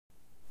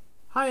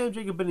Hi, I'm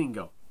Jacob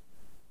Beningo.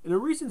 In a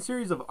recent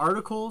series of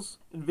articles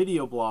and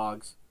video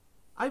blogs,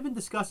 I've been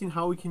discussing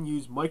how we can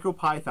use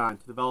MicroPython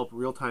to develop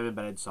real-time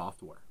embedded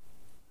software.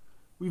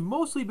 We've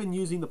mostly been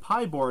using the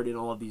PyBoard in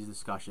all of these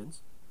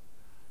discussions.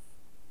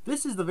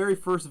 This is the very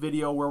first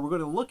video where we're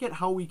going to look at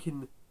how we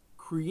can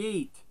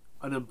create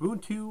an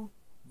Ubuntu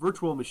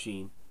virtual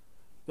machine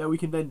that we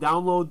can then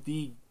download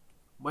the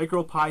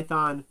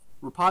MicroPython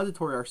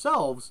repository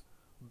ourselves,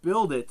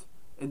 build it,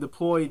 and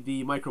deploy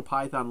the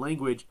MicroPython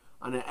language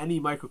on any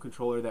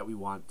microcontroller that we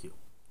want to.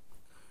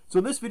 So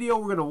in this video,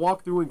 we're going to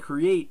walk through and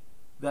create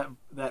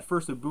that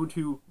first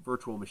Ubuntu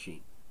virtual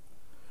machine.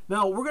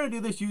 Now, we're going to do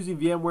this using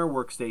VMware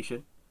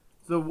Workstation.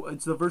 So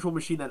it's the virtual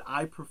machine that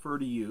I prefer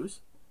to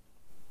use.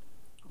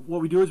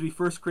 What we do is we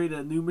first create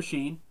a new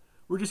machine.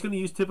 We're just going to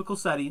use typical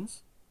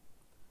settings.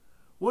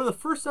 One of the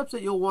first steps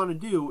that you'll want to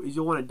do is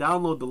you'll want to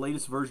download the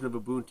latest version of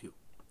Ubuntu.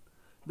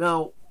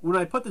 Now, when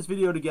I put this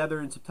video together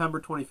in September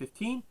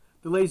 2015,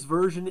 the latest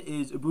version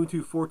is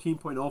Ubuntu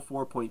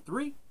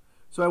 14.04.3.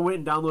 So I went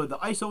and downloaded the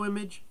ISO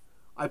image.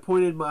 I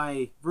pointed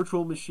my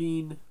virtual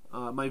machine,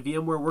 my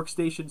VMware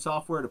Workstation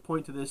software to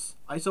point to this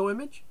ISO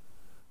image.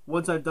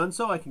 Once I've done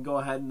so, I can go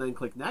ahead and then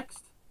click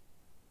Next.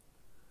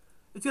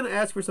 It's going to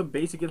ask for some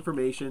basic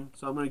information,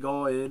 so I'm going to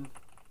go in,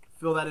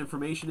 fill that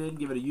information in,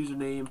 give it a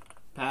username,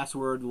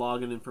 password,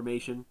 login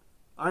information.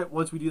 Alright,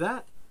 once we do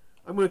that,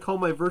 I'm going to call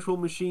my virtual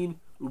machine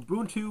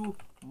Ubuntu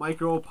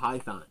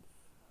MicroPython.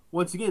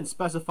 Once again,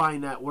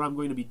 specifying that what I'm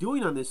going to be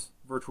doing on this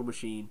virtual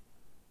machine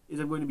is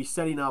I'm going to be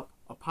setting up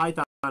a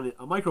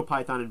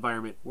MicroPython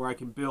environment where I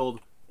can build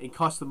and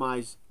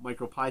customize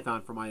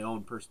MicroPython for my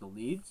own personal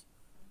needs.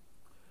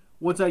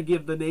 Once I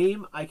give the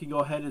name, I can go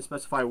ahead and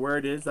specify where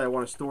it is that I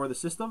want to store the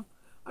system.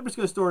 I'm just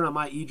going to store it on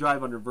my E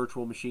drive under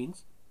virtual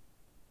machines.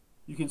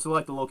 You can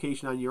select the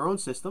location on your own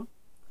system,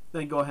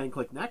 then go ahead and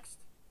click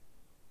Next.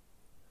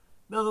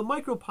 Now, the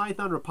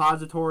MicroPython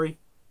repository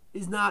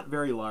is not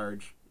very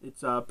large.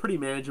 It's pretty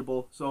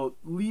manageable, so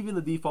leaving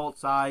the default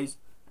size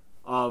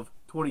of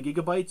 20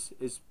 gigabytes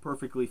is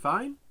perfectly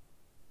fine.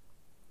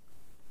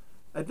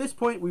 At this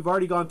point, we've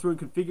already gone through and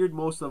configured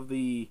most of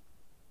the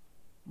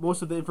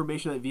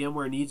information that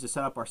VMware needs to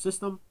set up our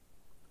system.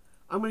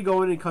 I'm going to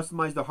go in and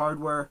customize the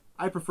hardware.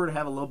 I prefer to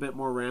have a little bit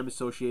more RAM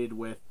associated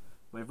with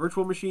my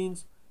virtual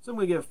machines, so I'm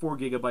going to give it 4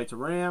 gigabytes of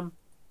RAM.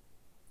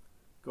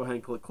 Go ahead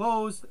and click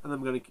Close, and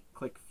I'm going to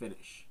click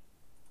Finish.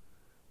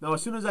 Now,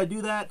 as soon as I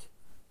do that,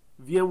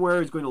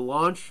 VMware is going to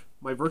launch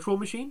my virtual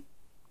machine.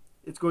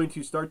 It's going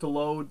to start to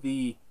load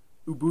the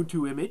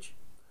Ubuntu image,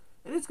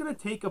 and it's going to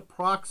take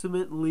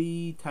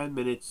approximately 10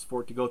 minutes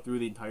for it to go through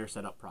the entire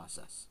setup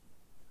process.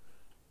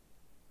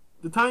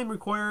 The time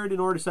required in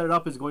order to set it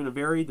up is going to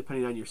vary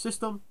depending on your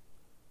system.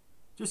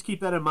 Just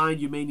keep that in mind.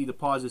 You may need to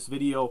pause this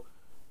video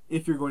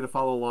if you're going to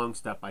follow along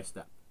step by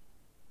step.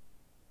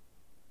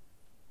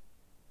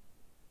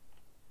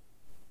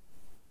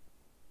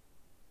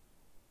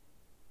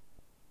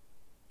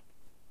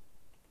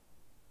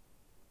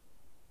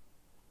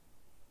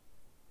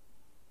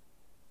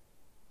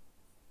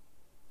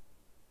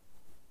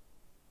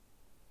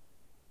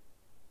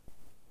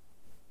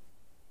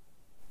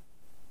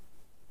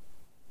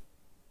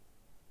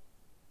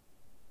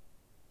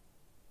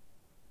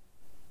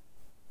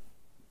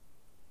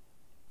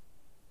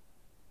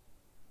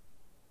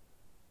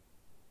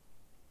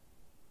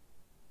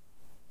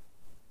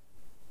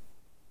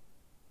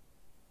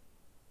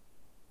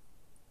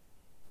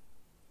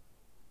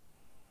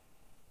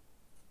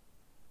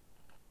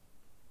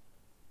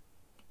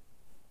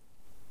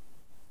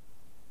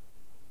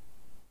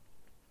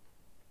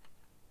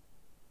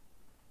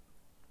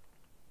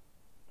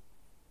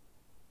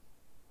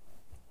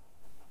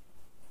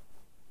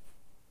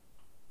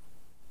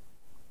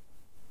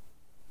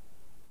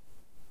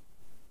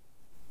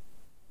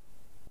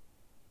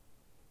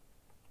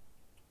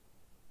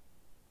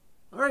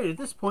 Alright, at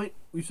this point,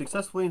 we've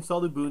successfully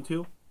installed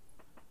Ubuntu.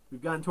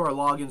 We've gotten to our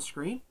login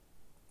screen.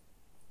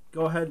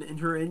 Go ahead and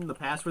enter in the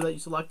password that you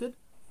selected.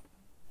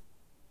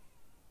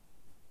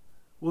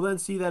 We'll then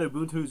see that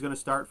Ubuntu is going to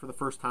start for the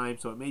first time,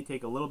 so it may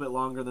take a little bit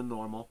longer than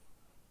normal.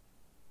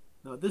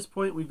 Now at this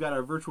point, we've got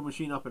our virtual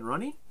machine up and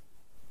running.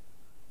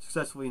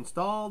 Successfully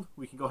installed.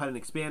 We can go ahead and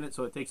expand it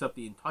so it takes up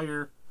the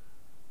entire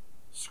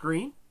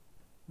screen.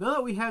 Now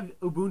that we have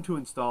Ubuntu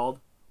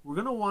installed, we're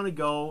going to want to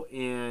go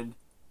and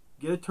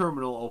get a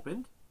terminal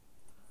opened.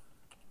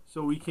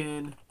 So we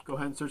can go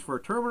ahead and search for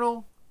a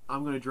terminal.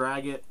 I'm going to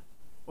drag it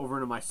over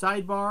into my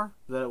sidebar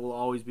so that it will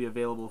always be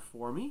available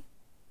for me.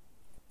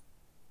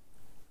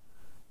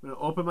 I'm going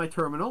to open my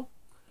terminal.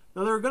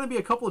 Now there are going to be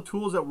a couple of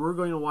tools that we're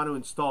going to want to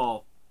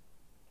install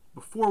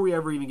before we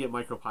ever even get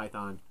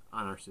MicroPython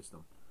on our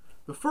system.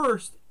 The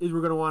first is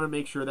we're going to want to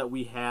make sure that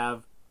we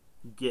have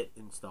Git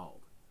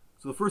installed.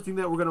 So the first thing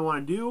that we're going to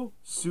want to do,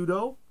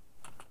 sudo,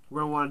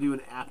 we're going to want to do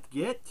an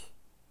apt-get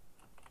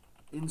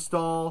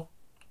install.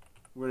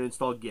 We're going to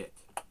install Git.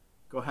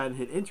 Go ahead and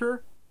hit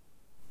enter.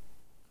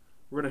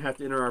 We're going to have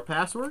to enter our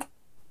password.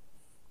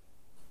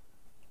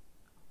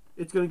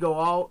 It's going to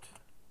go out.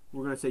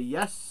 We're going to say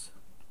yes.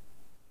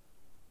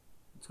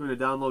 It's going to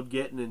download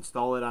Git and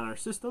install it on our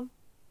system.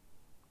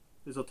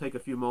 This will take a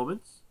few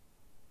moments.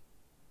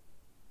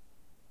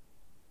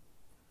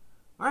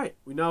 Alright,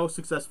 we now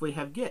successfully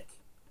have Git.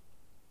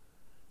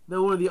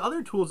 Now one of the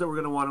other tools that we're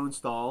going to want to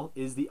install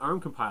is the ARM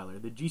compiler,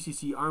 the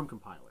GCC ARM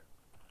compiler.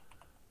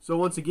 So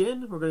once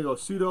again, we're going to go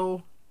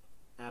sudo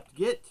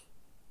apt-get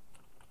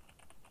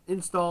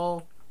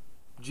install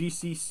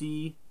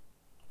GCC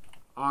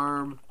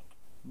ARM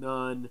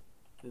none,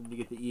 and you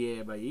get the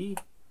EA by E.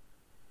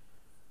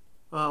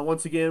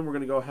 Once again, we're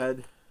going to go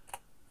ahead,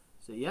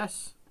 say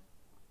yes.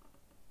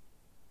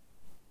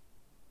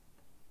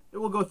 It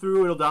will go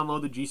through, it'll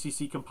download the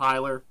GCC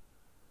compiler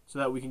so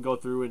that we can go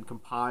through and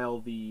compile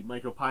the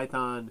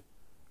MicroPython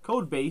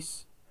code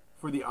base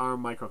for the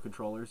ARM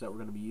microcontrollers that we're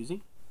going to be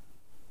using.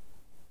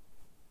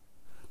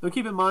 Now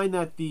keep in mind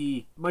that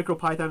the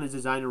MicroPython is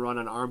designed to run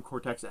on ARM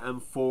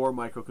Cortex-M4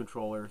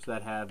 microcontrollers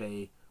that have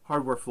a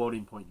hardware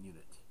floating point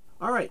unit.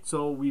 Alright,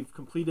 so we've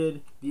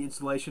completed the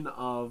installation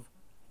of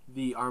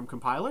the ARM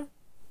compiler.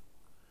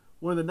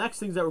 One of the next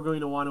things that we're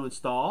going to want to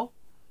install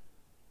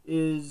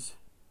is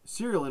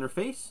serial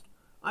interface.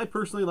 I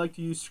personally like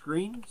to use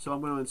Screen, so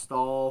I'm going to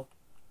install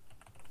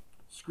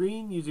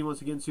Screen using,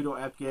 once again, sudo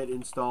apt-get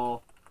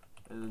install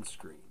and then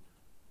Screen.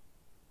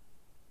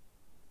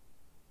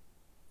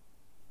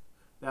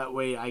 That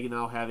way I can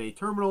now have a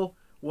terminal.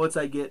 Once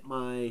I get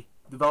my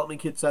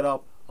development kit set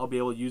up, I'll be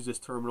able to use this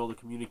terminal to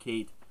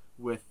communicate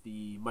with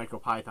the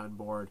MicroPython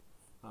board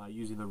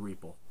using the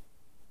REPL.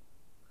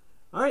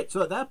 Alright,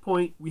 so at that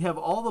point we have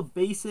all the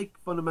basic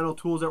fundamental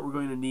tools that we're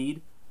going to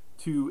need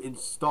to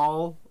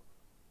install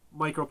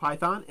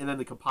MicroPython and then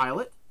to compile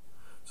it.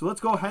 So let's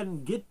go ahead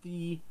and get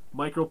the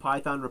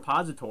MicroPython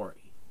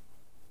repository.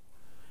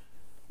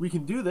 We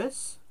can do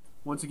this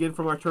once again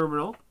from our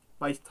terminal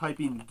by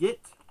typing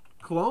git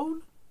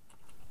clone.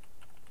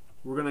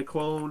 We're going to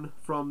clone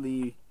from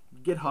the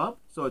GitHub,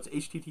 so it's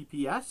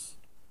HTTPS.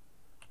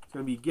 It's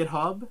going to be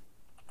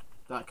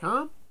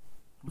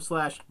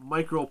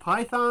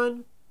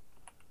github.com/MicroPython,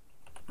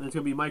 and it's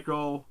going to be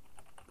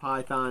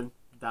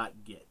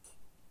micropython.git.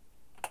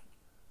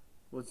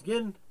 Once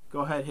again,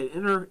 go ahead, hit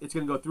enter. It's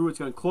going to go through, it's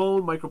going to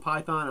clone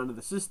MicroPython onto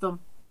the system.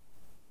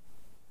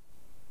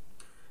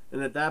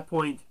 And at that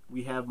point,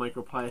 we have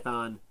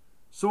MicroPython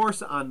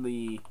source on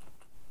the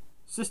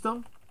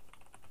system,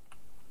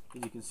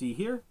 as you can see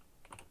here.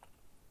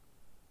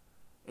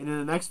 And in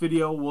the next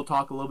video, we'll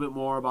talk a little bit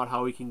more about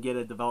how we can get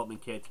a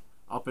development kit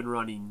up and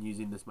running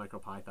using this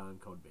MicroPython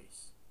code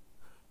base.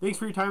 Thanks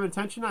for your time and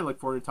attention. I look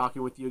forward to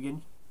talking with you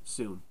again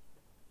soon.